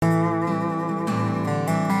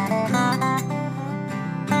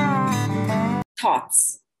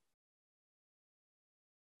thoughts,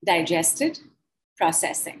 digested,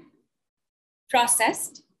 processing,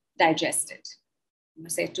 processed, digested. I'm going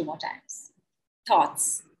to say it 2 more times.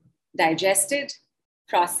 Thoughts, digested,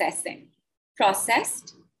 processing,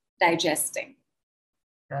 processed, digesting,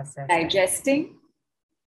 digesting,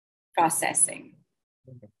 processing,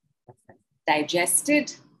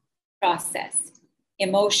 digested, processed,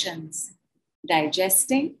 emotions,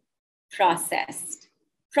 digesting, processed,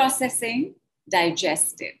 processing,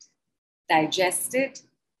 digested, digested,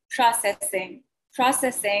 processing,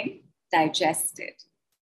 processing, digested,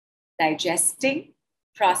 digesting,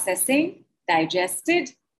 processing,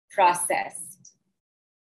 digested, processed.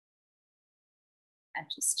 And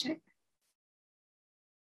just check.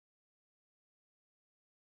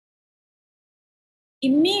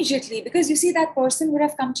 Immediately, because you see that person would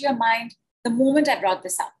have come to your mind the moment I brought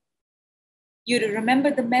this up. You'd have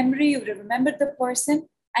remembered the memory, you would have remembered the person,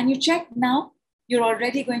 and you check now, you're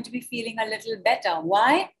already going to be feeling a little better.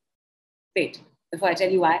 Why? Wait, before I tell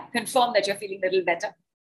you why, confirm that you're feeling a little better.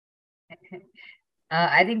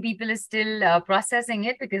 I think people are still processing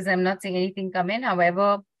it because I'm not seeing anything come in.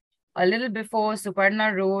 However, a little before,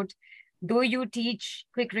 Suparna wrote, though you teach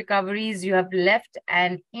quick recoveries, you have left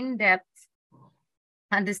an in-depth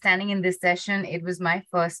understanding in this session. It was my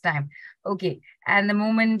first time. Okay. And the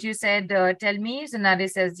moment you said, tell me, so Nadia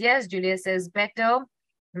says, yes. Julia says, better.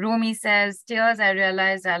 Romy says, tears, I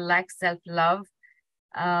realized I lack self-love.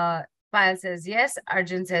 Payal says, yes.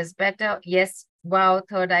 Arjun says, better. Yes. Wow.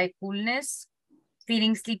 Third eye coolness.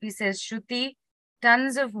 Feeling sleepy, says Shruti.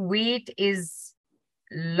 Tons of weight is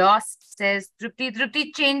lost, says Trupti.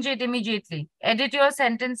 Trupti, change it immediately. Edit your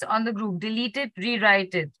sentence on the group. Delete it,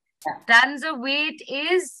 rewrite it. Tons of weight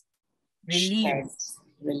is released.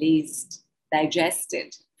 Released,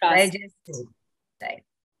 digested, processed. Digested. Right.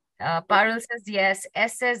 Parul says yes.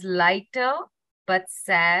 S says lighter but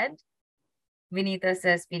sad. Vinita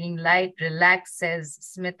says feeling light, relaxed, says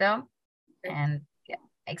Smita. And yeah,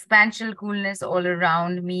 expansion, coolness all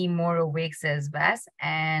around me, more awake, says Vas.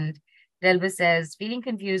 And Delva says feeling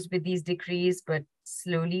confused with these decrees, but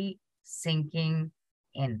slowly sinking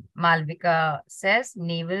in. Malvika says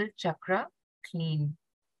navel chakra clean.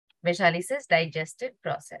 Vaishali says digested,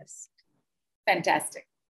 processed. Fantastic.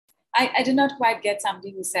 I did not quite get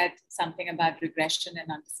somebody who said something about regression and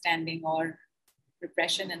understanding or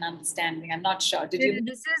repression and understanding. I'm not sure. Did you?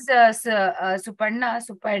 This is Suparna.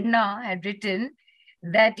 Suparna had written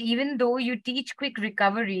that even though you teach quick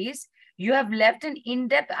recoveries, you have left an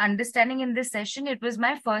in-depth understanding in this session. It was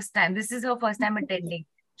my first time. This is her first time attending.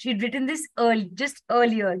 She'd written this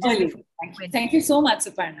earlier. Thank you. Thank you so much,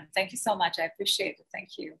 Suparna. Thank you so much. I appreciate it.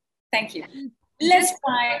 Thank you. Thank you. Let's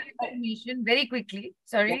try information very quickly.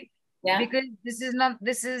 Sorry. Yeah. Yeah. Because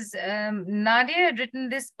Nadia had written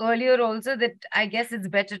this earlier also, that I guess it's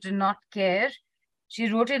better to not care. She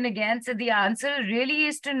wrote in again, said the answer really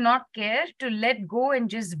is to not care, to let go and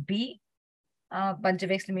just be. Bunch of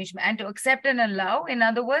exclamation, and to accept and allow. In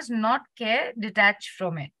other words, not care, detach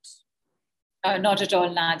from it. Not at all,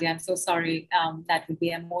 Nadia. I'm so sorry. That would be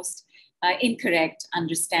a most incorrect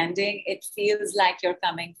understanding. It feels like you're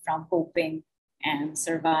coming from coping and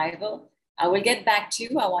survival. I will get back to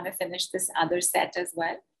you. I want to finish this other set as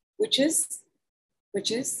well, which is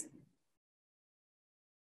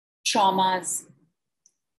traumas.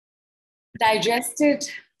 Digested,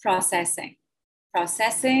 processing,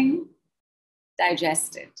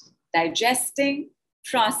 digested, digesting,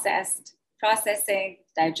 processed, processing,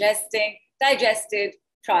 digesting, digested,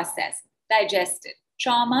 processed, digested.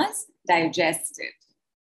 Traumas, digested.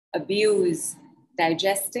 Abuse,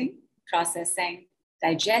 digesting, processing,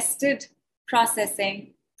 digested,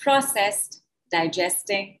 processing, processed,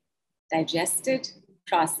 digesting, digested,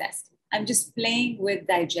 processed. I'm just playing with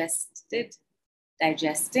digested,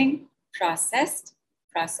 digesting, processed,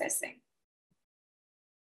 processing.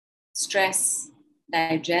 Stress,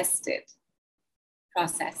 digested,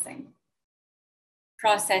 processing,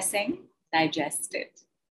 processing, digested,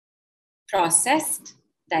 processed,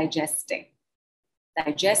 digesting,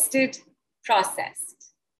 digested,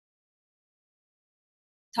 processed.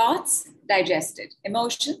 Thoughts, digested.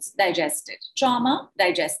 Emotions, digested. Trauma,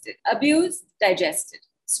 digested. Abuse, digested.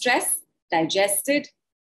 Stress, digested.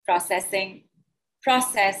 Processing,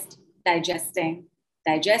 processed, digesting,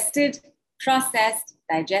 digested, processed,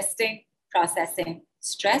 digesting, processing.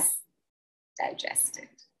 Stress, digested.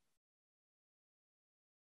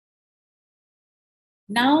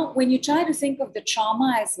 Now, when you try to think of the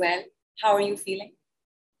trauma as well, how are you feeling?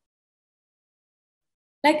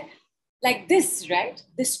 Like this, right?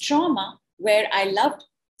 This trauma where I loved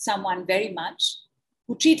someone very much,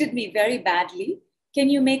 who treated me very badly. Can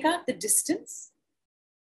you make out the distance?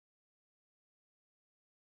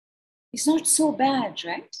 It's not so bad,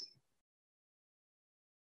 right?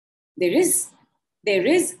 There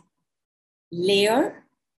is layer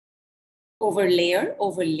over layer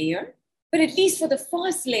over layer, but at least for the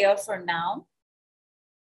first layer for now,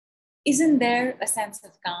 isn't there a sense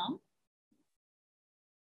of calm?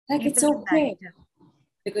 Like it's okay.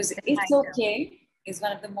 Because it's okay is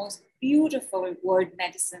one of the most beautiful word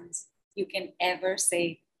medicines you can ever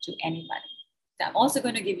say to anybody. So I'm also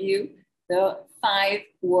going to give you the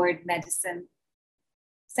 5-word medicine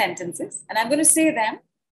sentences, and I'm going to say them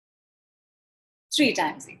 3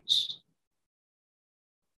 times each.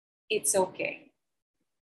 It's okay.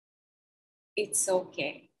 It's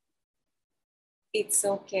okay. It's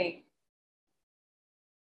okay.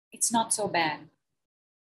 It's not so bad.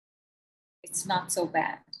 It's not so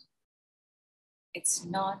bad. It's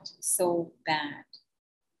not so bad.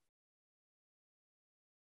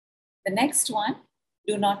 The next one,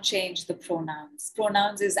 do not change the pronouns.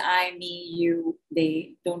 Pronouns is I, me, you,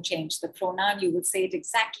 they. Don't change the pronoun. You will say it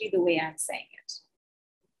exactly the way I'm saying it.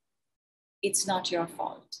 It's not your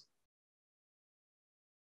fault.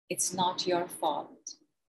 It's not your fault.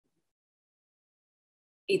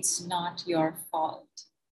 It's not your fault.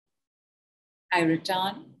 I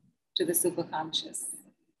return to the superconscious.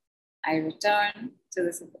 I return to the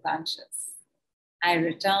superconscious. I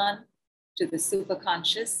return to the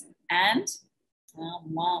superconscious and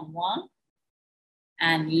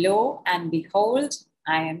and lo and behold,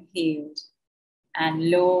 I am healed. And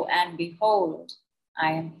lo and behold,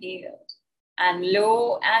 I am healed. And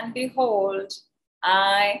lo and behold,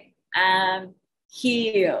 I am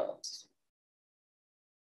healed.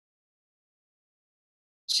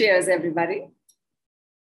 Cheers, everybody.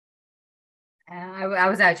 I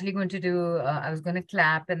was actually going to do, I was going to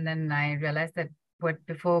clap, and then I realized that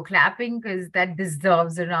before clapping, because that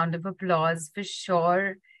deserves a round of applause for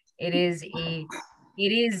sure. It is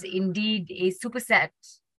indeed a superset.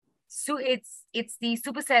 So it's the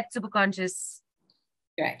superset, superconscious,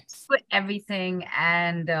 Correct. for everything,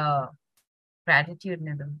 and gratitude,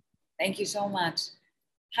 Nidhu. Thank you so much.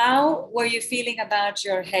 How were you feeling about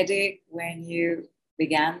your headache when you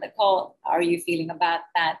began the call? How are you feeling about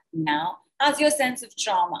that now? How's your sense of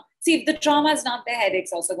trauma? See, if the trauma is not there,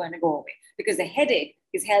 headache's also going to go away, because the headache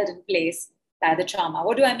is held in place by the trauma.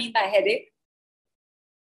 What do I mean by headache?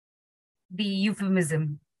 The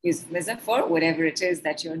euphemism. Euphemism for whatever it is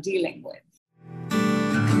that you're dealing with.